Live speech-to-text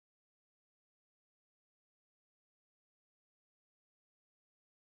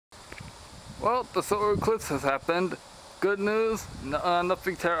Well, the solar eclipse has happened. Good news,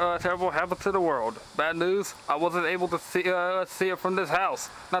 nothing terrible happened to the world. Bad news, I wasn't able to see it from this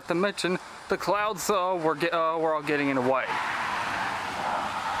house. Not to mention, the clouds were all getting in the way.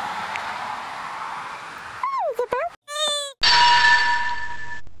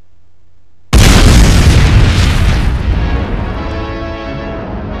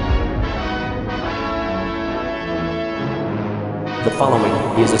 The following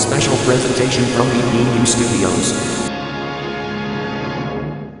is a special presentation from BPU Studios.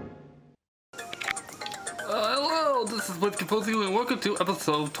 Hello, this is Blitz Composing and welcome to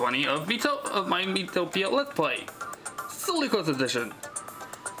episode 20 of my Miitopia Let's Play. Silly Quest Edition.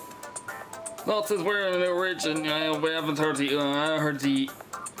 Well, since we're in the origin, we haven't heard the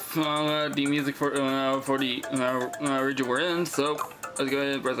music for the region we're in, so let's go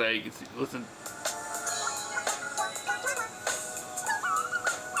ahead and press A. You can see, listen.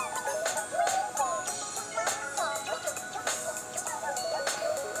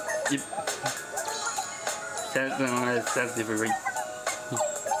 Yep. That's different.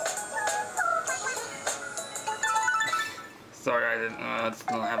 Sorry, I didn't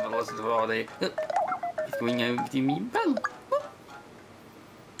have to listen to it all day. It's going out to me.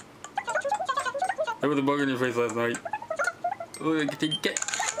 There was a bug in your face last night. Look, I can get.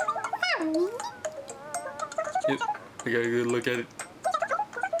 Yep, I got a good look at it.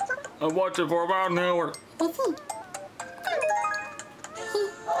 I watched it for about an hour.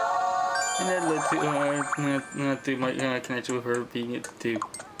 And that led to my connection with her being it too.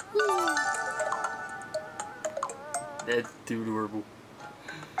 That's too adorable.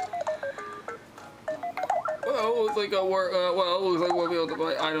 Well, looks like we'll be able to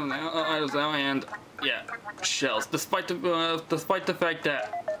buy items now, and yeah, shells. Despite the fact that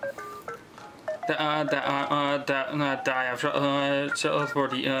I have shells for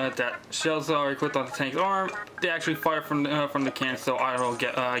that shells are equipped on the tank's arm. They actually fire from the can, so I don't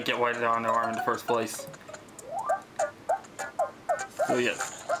get whited out on their arm in the first place. So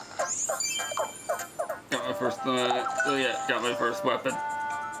yes, got my first. Got my first weapon.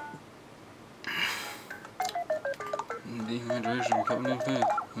 Dehydration coming in fast.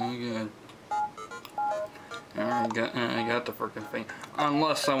 Oh god. I got the freaking thing.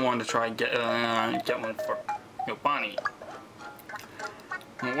 Unless I wanted to try and get one for Bonnie.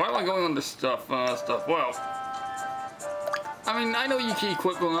 Why am I going on this stuff? Well, I mean, I know you can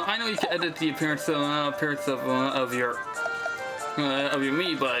equip. I know you can edit the appearance of your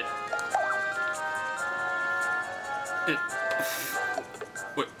me, but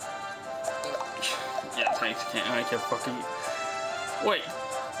wait. Yeah, thanks. I can't fucking wait.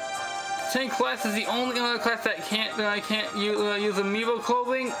 Tank class is the only class that can't use amiibo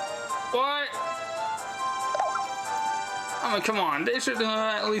clothing. What? I mean, come on. They should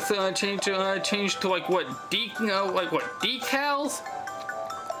at least change to like what decals.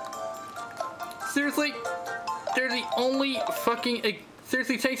 Seriously, they're the only fucking.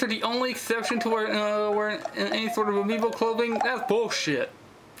 Seriously, tanks are the only exception to wearing any sort of amiibo clothing. That's bullshit.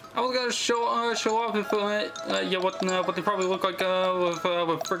 I was gonna show off if what they probably look like with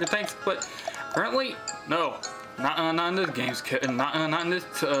friggin' tanks, but apparently no, not in this game's not in this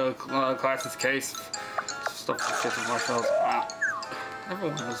class's case. Stuff like this marshmallows.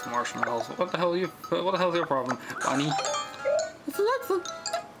 Everyone has marshmallows. What the hell is your problem, Bunny? It's Alexa.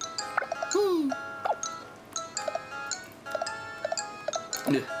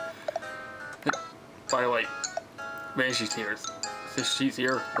 By the way, Banshee's tears. Since she's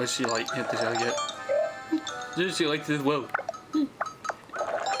here, what's she like? Hit the shell get. Does she like this? Whoa.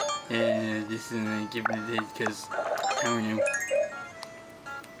 And this is giving it this because I don't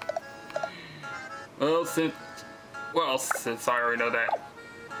know. Well, since I already know that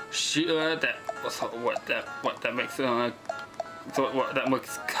that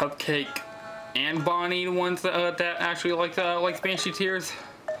makes Cupcake and Bonnie the ones that actually like Banshee Tears.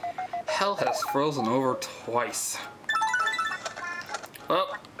 Hell has frozen over twice.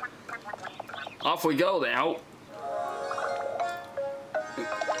 Well, off we go now.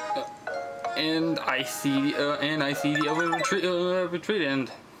 And I see the Elven Retreat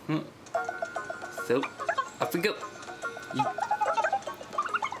end. So, off we go.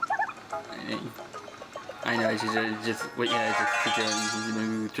 I know I should just wait. Yeah, just sit down and use my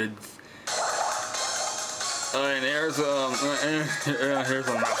movements. And here's a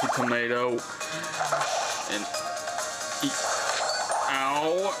mouthy tomato. And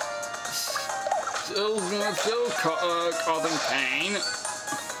ow. Still causing pain.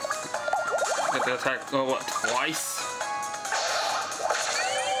 Get the attack, what, twice?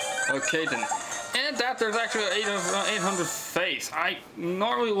 Okay then. And that there's actually an 800 face. I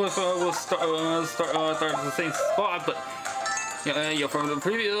normally will start at the same spot, but yeah, from the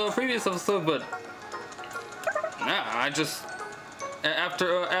previous episode. But yeah, I just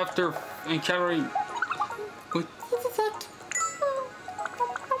after encountering. Wait, what was that?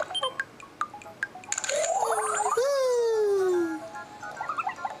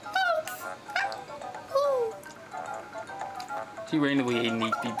 She randomly ate an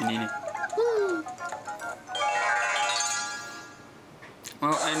banana.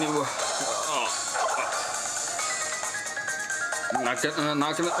 Well, anyway, not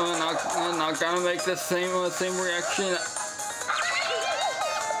gonna make the same reaction.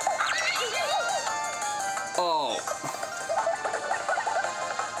 Oh.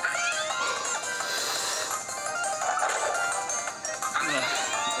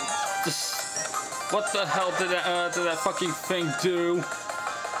 What the hell did that fucking thing do?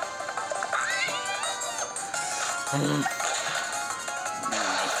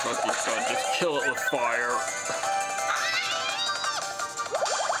 Fucking god, just kill it with fire.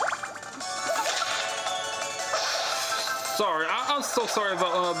 Sorry, I'm so sorry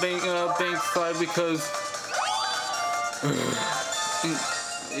about being side because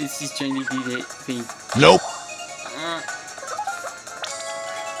it's just trying to do that thing. Nope.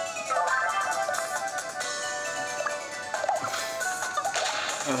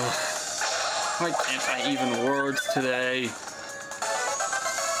 Why can't I even words today?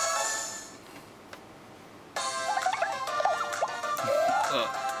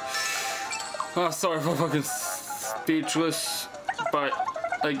 Sorry if I'm fucking speechless, but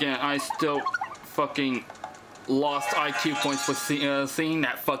again, I still fucking lost IQ points for seeing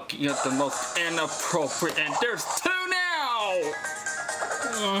that fucking the most inappropriate, and there's 2 now!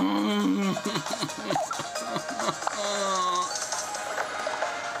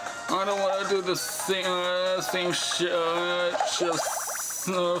 I don't want to do the same shit of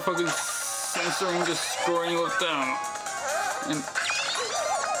fucking censoring, destroying with them. And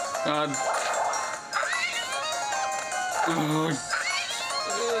God.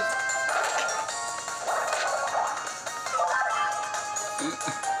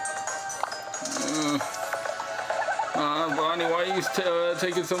 Bonnie, why are you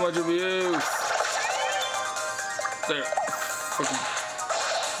taking so much abuse? There, fucking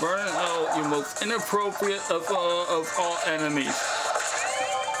burn out, you most inappropriate of all enemies.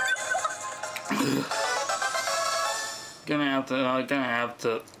 Gonna have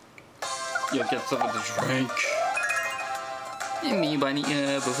to, get something to drink. Me, Bunny,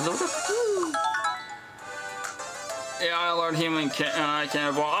 yeah, I learned human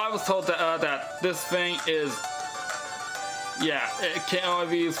cannibal. I was told that this thing is, yeah, it can only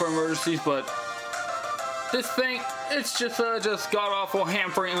be used for emergencies, but this thing, it's just god awful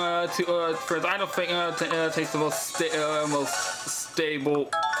hampering to friends. I don't think it takes the most stable.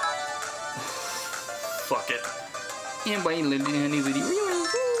 Fuck it. Anybody lived in any video?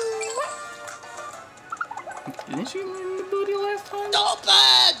 Didn't she learn the booty last time? Stop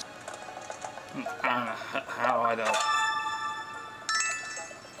it! I don't know how I don't.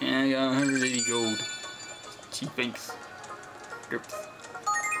 And I got 180 gold. She thinks. Oops.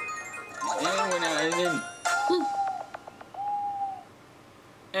 And went out and then.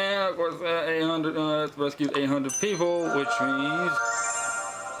 And of course, 800 rescued 800 people, which means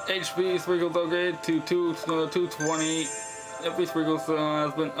HP sprinkles upgraded to 220. HP sprinkles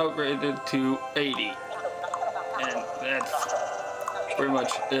has been upgraded to 80. And that's pretty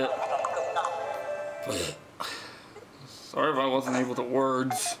much it. Sorry if I wasn't able to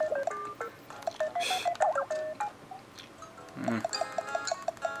words.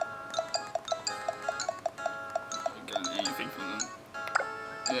 Got anything from them?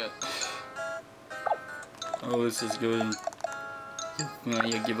 Yeah. Oh, this is good.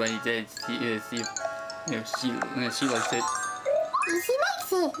 You give my dad. See if she likes it. She likes it.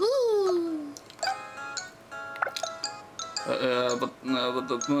 But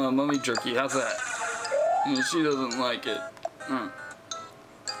the mummy jerky, how's that? She doesn't like it.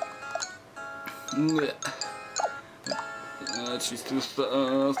 She's too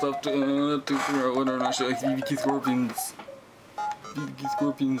stuffed to figure out whether or not she likes BBQ scorpions. BBQ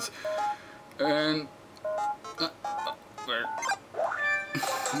scorpions. And where?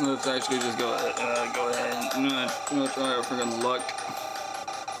 Let's actually just go ahead. I'm gonna try our friggin' luck.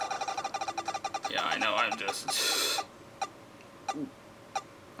 Yeah, I know. I'm just.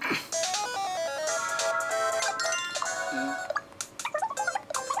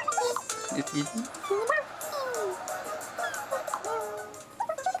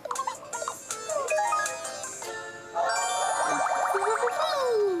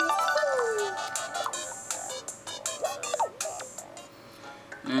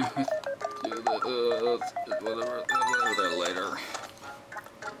 whatever that later.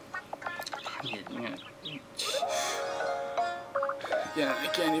 Yeah, I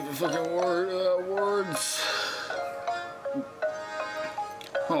can't even fucking words.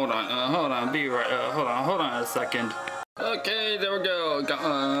 Hold on, be right. Hold on a second. Okay, there we go.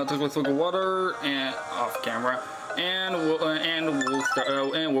 Took a swig of water and off camera, and we'll start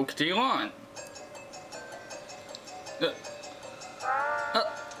and we'll continue on.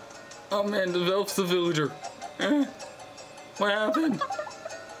 Oh man, the elf's the villager. What happened?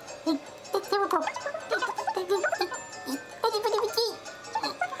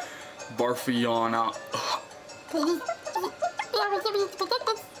 Barfiana.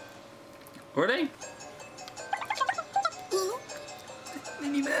 Were they?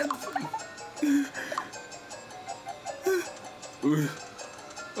 Mini beds.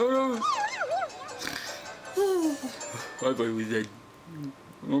 Oh no. I thought he was dead.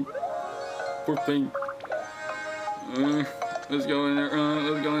 Oh, poor thing. Let's go in there.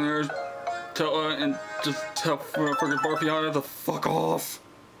 Let's go in there. And just tell freaking Barfiana to fuck off.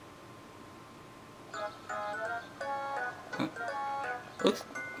 Looks.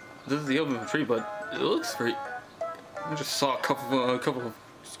 This is the Elven Retreat, but it looks great. I just saw a couple of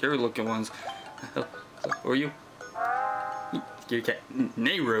scary looking ones. Who are you? Scary cat.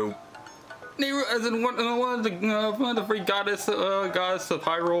 Nehru. Nehru, as in one of the three goddess of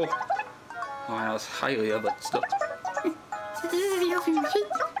Hyrule. Oh, I was highly of it still. This is the Elven Retreat.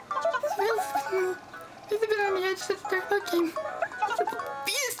 This feels cool. It's a bit on the edge to start looking.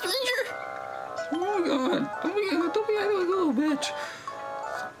 Be a stranger. Oh my god! Don't be a little bitch.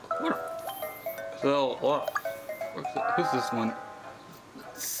 What? Who's this one?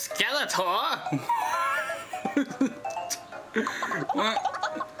 Skeletor? What?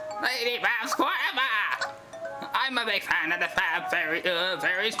 Lady Babs forever! I'm a big fan of the Fab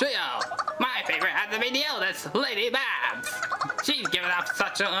Fairies trio. My favorite has to be the eldest, Lady Babs. She's given off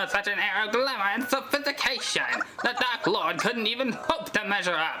such an air of glamour and sophistication. The Dark Lord couldn't even hope to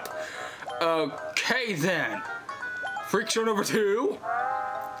measure up. Okay then. Freak show number 2.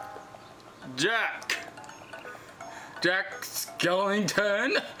 Jack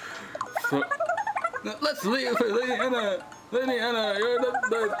Skellington. Let's leave for Lady Anna. Lady Anna, you're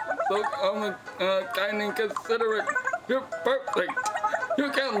the kind and considerate. You're perfect. You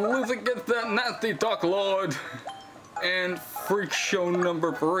can't lose against that nasty Dark Lord. And freak show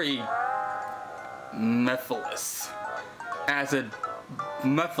number 3. Mephiles. Acid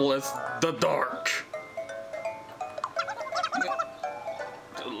Mephiles the Dark.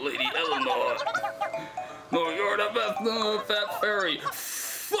 Lady Eleanor. No, you're the best Fab Fairy.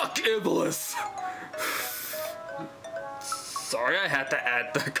 Fuck Iblis. Sorry, I had to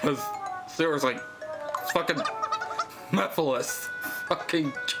add that because seriously, fucking Mephiles.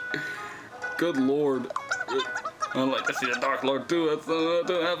 Fucking good lord. I'd like to see the Dark Lord do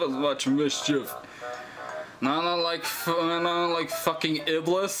have as much mischief. Not like fucking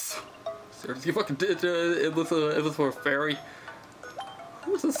Iblis. Seriously, you fucking did Iblis for a fairy.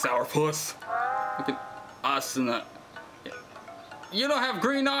 Who's a sourpuss? Fucking us and that. You don't have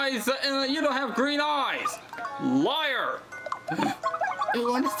green eyes. You don't have green eyes. Liar.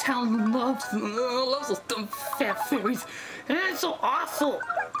 Everyone in this town loves those dumb Fab Fairies, and it's so awful.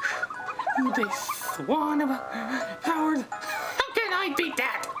 They swan about powers. How can I beat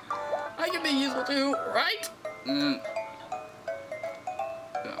that? I can be useful too, right?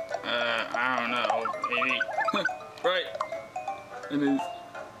 I don't know. Maybe. Right. It is.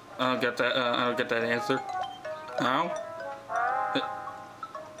 I don't get that. I don't get that answer. No.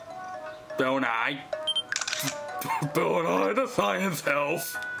 Don't I? Don't I? The science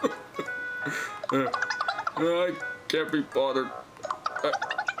helps. I can't be bothered.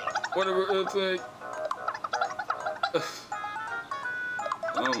 Whatever it's like.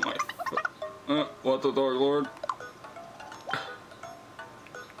 Oh my. What the Dark Lord?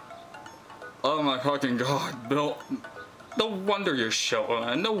 Oh my fucking god, Bill. No wonder your show.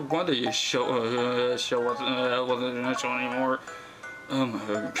 Show wasn't show anymore. Oh my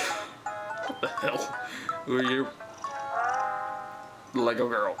god. What the hell? Who are you? Lego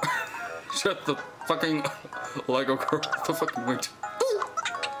girl. Shut the fucking Lego girl. The fucking wait.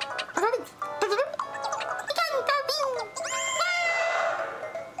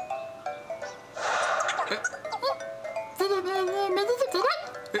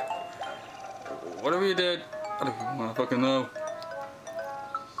 Whatever you did, I don't even want to fucking know.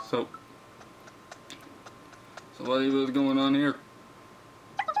 So what was going on here?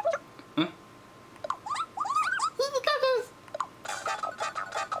 Huh?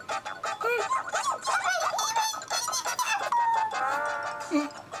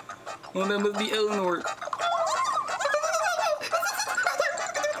 One of them is the Eleanor.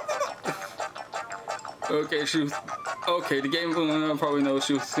 Okay, she was. Okay, the game probably knows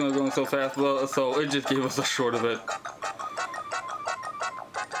she was going so fast, but so it just gave us a short of it.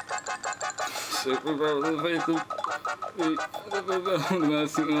 The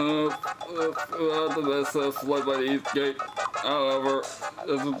best flight by the East Gate. However, as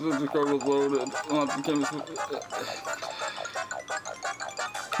the car was loaded, not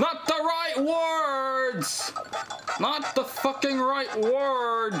the right words! Not the fucking right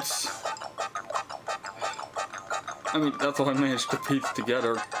words! I mean, that's all I managed to piece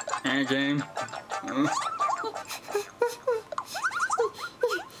together. And game.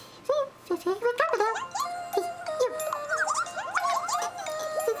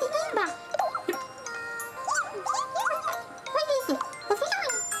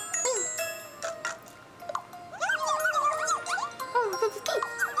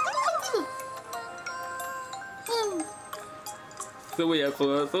 So we have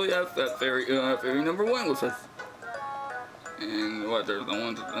Fab Fairy number 1 with us. And what, there's no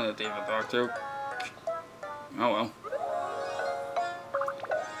one to even talk to. Oh well.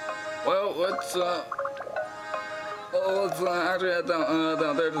 Well, let's actually head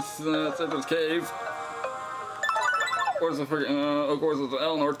down there to Citrus Cave. Of course, it's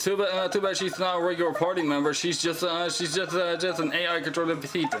Eleanor. Too bad she's not a regular party member. She's just an AI-controlled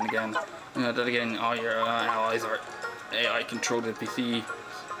NPC. Then again, all your allies are AI-controlled NPC.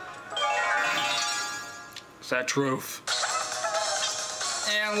 Sad truth.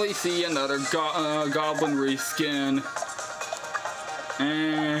 And we see another goblin reskin.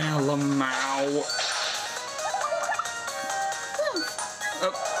 And Lamau.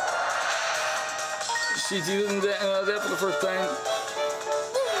 Oh. She's using that for the first time.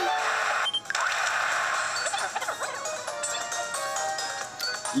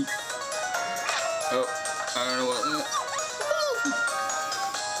 Oh, I don't know what.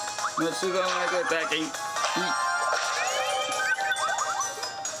 No, she's not like attacking.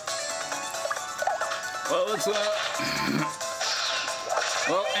 Well, it's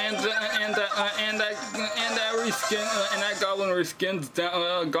well, and that reskin and that goblin reskin's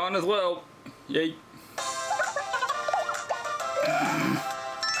gone as well. Yay!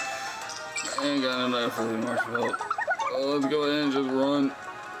 Ain't got enough for the marshmallow. Let's go ahead and just run.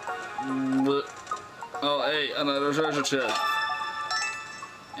 Oh, hey, another treasure chest.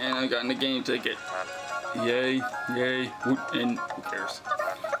 And I got in the game ticket. Yay, yay, and who cares?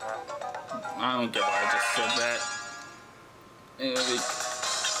 I don't get why I just said that.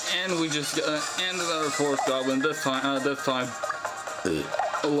 And we just got and another fourth goblin. This time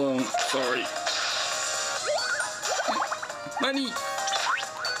alone. Sorry. Money.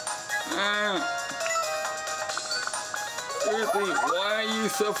 Seriously, why are you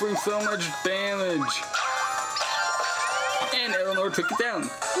suffering so much damage? And Eleanor took it down.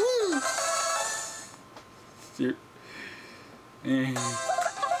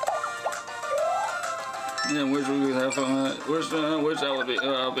 Yeah, wish we could have wish I would be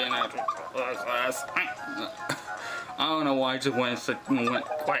an actual class. I don't know why I just went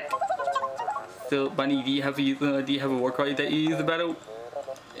quiet. So, Bunny, do you have a work card that you use the battle?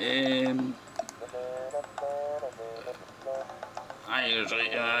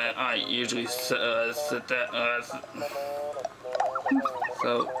 I usually sit that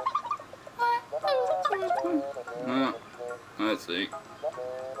so. Let's see.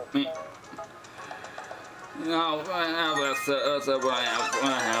 Me. No, that's what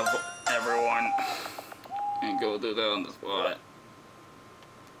I have everyone and go do that on the spot.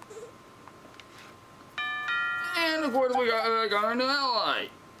 And of course we got our new ally.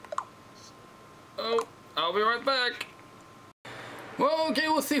 Oh, I'll be right back. Well, okay,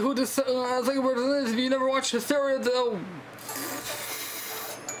 we'll see who this second person is. If you never watched Hysteria, though.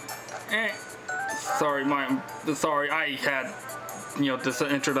 Sorry, I had this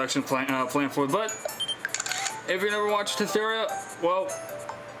introduction plan for it, but. If you never watched Hysteria, well,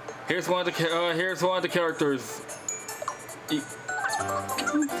 here's one of the characters.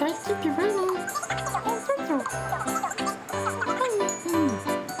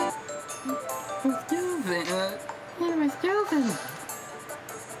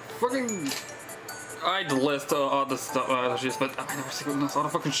 Fucking, I'd list all the stuff, but I never saw the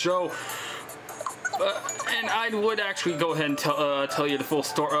fucking show. And I would actually go ahead and tell you the full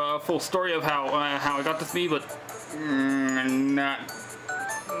story of how I got this but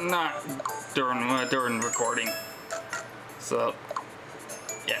not during recording. So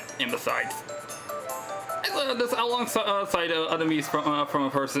yeah, and besides, I learned this alongside other me's from a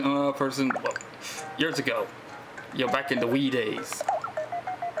person well, years ago, back in the wee days.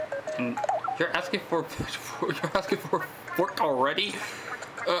 And you're asking for work already?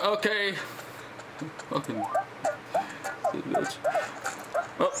 Okay. Fucking bitch.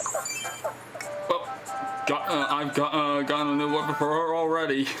 Oh. Well, I've gotten a new weapon for her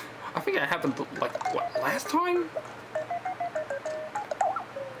already. I think that happened like what, last time?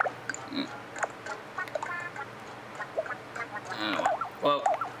 Anyway, well,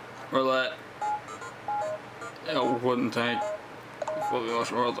 roulette. It wouldn't take fully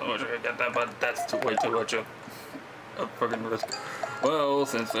much more than much I could get that, but that's way too much of a fucking risk. Well,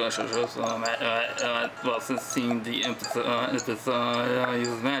 since since seeing the impetus uses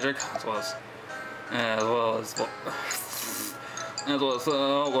magic, as well as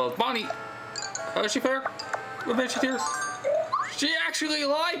Bonnie, how does she fare? What makes she tears? She actually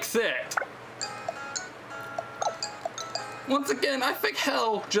likes it. Once again, I think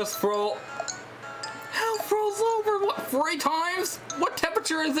hell froze over, what, 3 times? What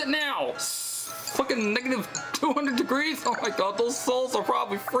temperature is it now? Fucking negative 200 degrees? Oh my god, those souls are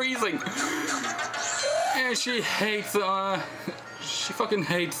probably freezing. And she hates, she fucking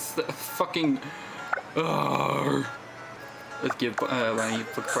hates the fucking, let's give, when you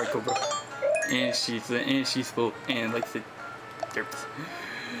put FRAK over. And she's full, and like I said,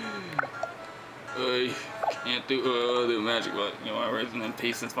 I can't do magic, but you know, I raising in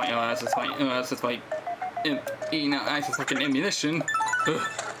peace since my eating out ice is fucking ammunition.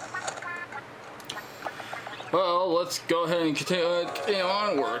 Well, let's go ahead and continue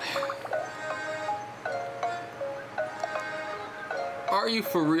onward. Are you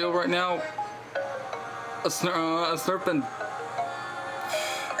for real right now? A serpent.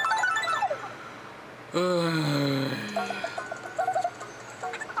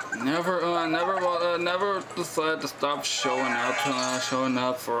 Never decided to stop showing up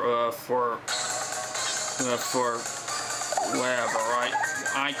for whatever, right?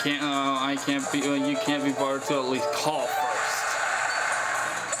 I can't be, you can't be bothered to at least call first.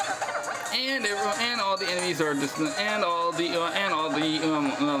 And all the enemies are distant, and all the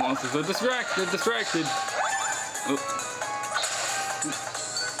monsters are distracted. Oh.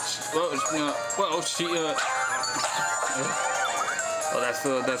 Well, that's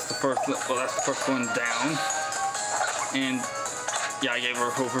the first one down. And yeah, I gave her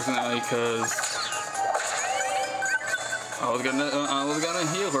a full personality because I was gonna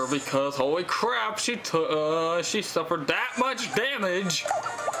heal her because holy crap, she suffered that much damage.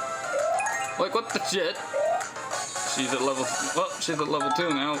 Like what the shit? She's at level 2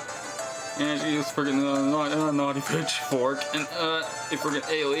 now, and she used friggin' naughty pitchfork and a friggin'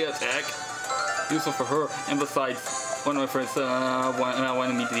 AoE attack, useful for her. And besides, one of my friends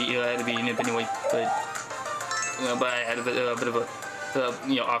wanted me to be nip anyway, but I had a bit of a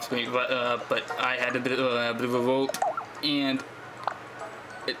off screen, but I had a bit of a vote. And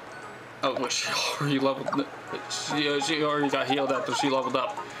it, well, she already leveled. She already got healed after she leveled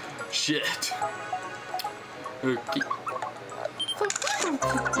up. Shit. Okay.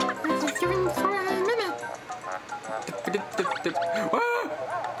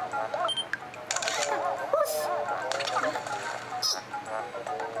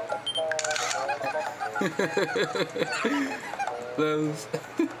 Those.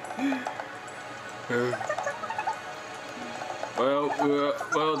 Well,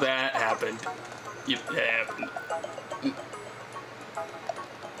 that happened. Yep, that happened.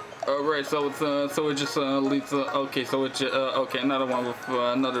 Alright, so it just leads. Okay, so it's okay, another one with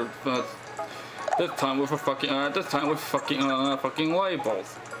another. This time with fucking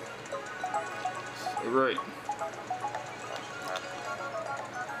labels. Right.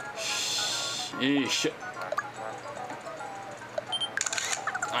 Sheesh.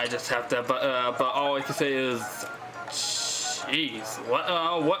 I just have to, but all I can say is. Jeez,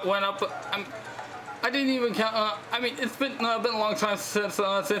 what went up? I didn't even count. I mean, it's been a long time since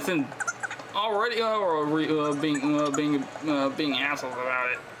and already being assholes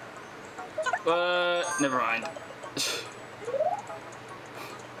about it. But never mind.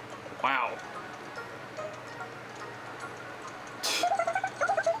 Wow.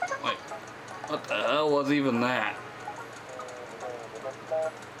 Like, what the hell was even that?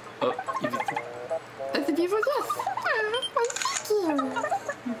 Oh, that's a beautiful dress.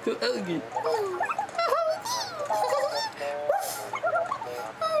 So ugly.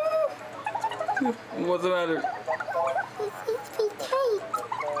 What's the matter?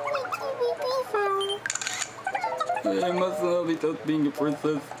 It must not be tough being a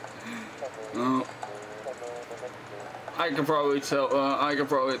princess. I can probably tell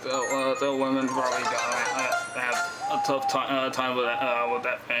women probably have a tough time with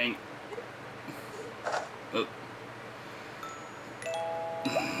that thing.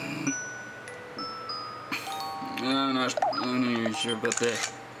 I'm not even sure about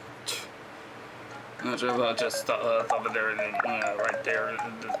that. Not sure about just stop it there right there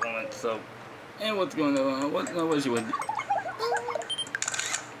at this moment. So, and what's going on? What's you with?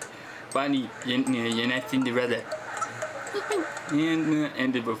 Bonnie, you're not Cinderella. And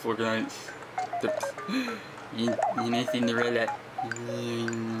ended before guys. You're not Cinderella.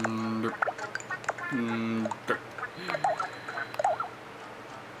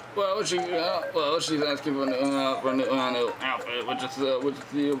 Well, she's asking for a new outfit, which is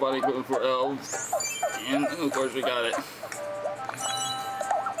the body equipment for elves, and of course we got it.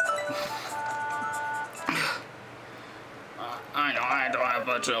 I know I don't have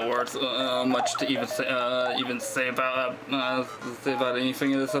much words, much to even say about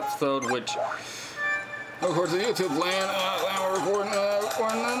anything in this episode, which, of course, the YouTube land we're recording a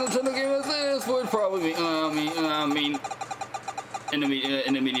Nintendo game as this would probably mean in the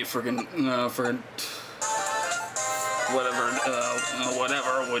media friggin'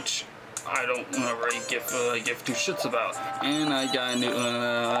 whatever, which I don't really give two shits about. And I got a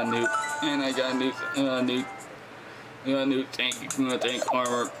new tank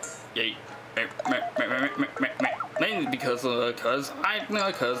armor. Yay. Mainly because I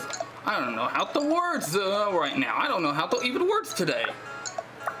don't know how to words right now. I don't know how to even words today.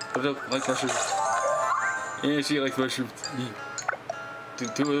 But I like mushrooms. Yeah, she likes mushrooms.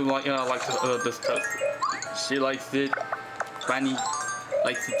 This toast. She likes it. Bunny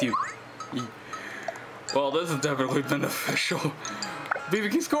likes it too. Well, this is definitely beneficial.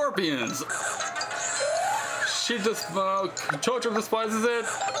 BBQ scorpions. She just Chocho despises it.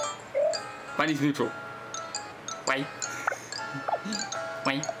 Bunny's neutral. Wait.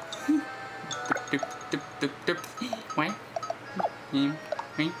 Wait. Dip, dip, dip, dip, dip. Wait.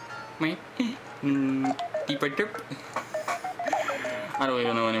 Wait. Deeper dip. I don't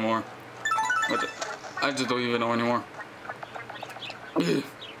even know anymore. I just don't even know anymore.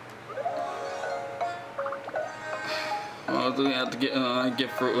 Well, we have to get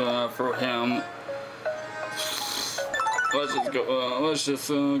for him. Let's just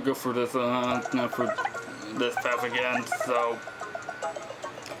go for this path again. So,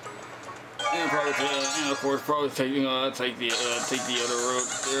 and of course, probably take the other route.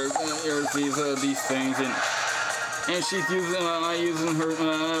 There's these things and she's using her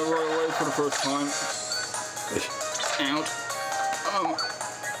royal way for the first time. Ouch.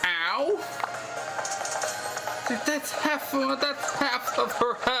 Ow. That's half of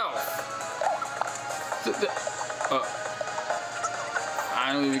her health.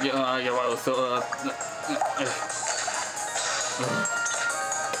 I don't even get why I was so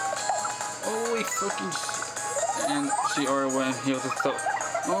holy fucking shit. And she already went and healed herself.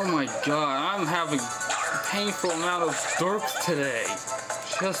 Oh my god, I'm having painful amount of derps today.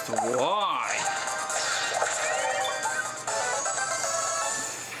 Just why?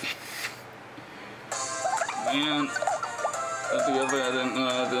 Man, that's the other I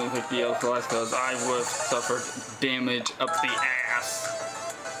didn't pick the L class because I would have suffered damage up the ass.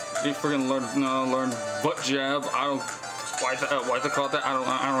 You freaking learn butt jab. I don't. Why is it called that? I don't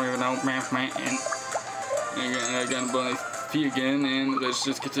even know, man. And again, bonus P again, and let's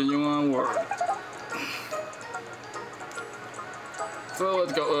just continue onward. So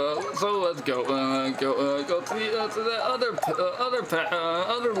let's go. Go to the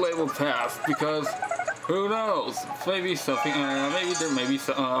other label path, because who knows? Maybe something. Maybe there may be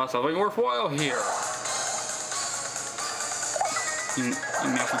something worthwhile here. You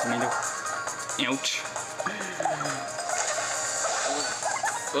mouthy tomato. Ouch.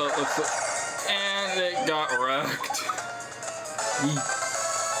 And it got wrecked.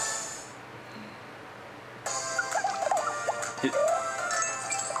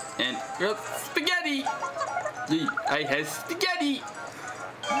 And spaghetti! I have spaghetti!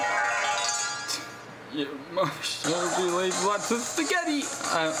 Yeah, lots of spaghetti!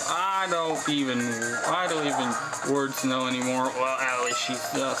 I don't even words know anymore. Well, at least she's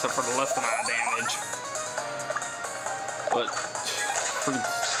suffered less amount of damage. But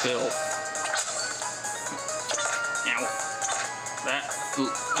still. Ow. That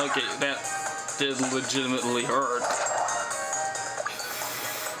did legitimately hurt.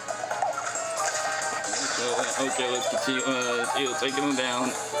 Okay, let's continue. Taking him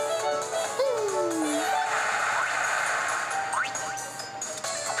down.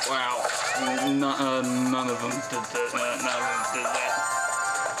 Wow, none of them did that.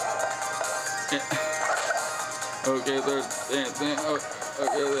 Yeah. Okay,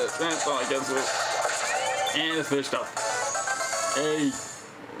 that's all I guess. And it's fished up. Hey,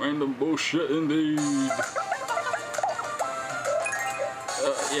 random bullshit indeed.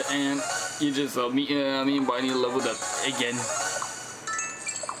 Yeah, and You just me and Bonnie leveled up again.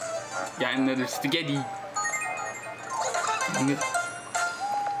 Got another spaghetti.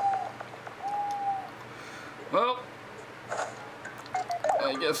 Well,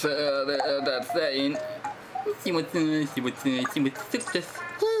 I guess that's that. In. See what's this.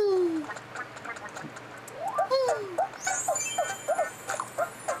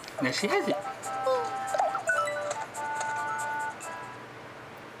 Now she has it.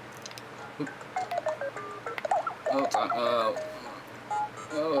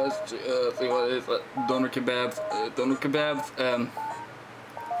 Let's see what it is. Doner kebabs.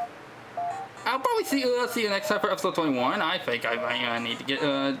 I'll probably see you next time for episode 21. I think I need to get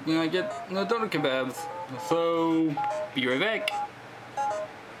get doner kebabs. So be right back.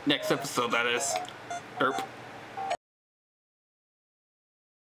 Next episode, that is. Erp.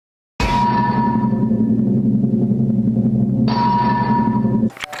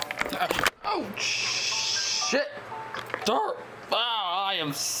 Oh shit! Dirt! Ah, I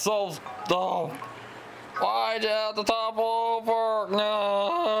am so dumb. Why did the top over? No.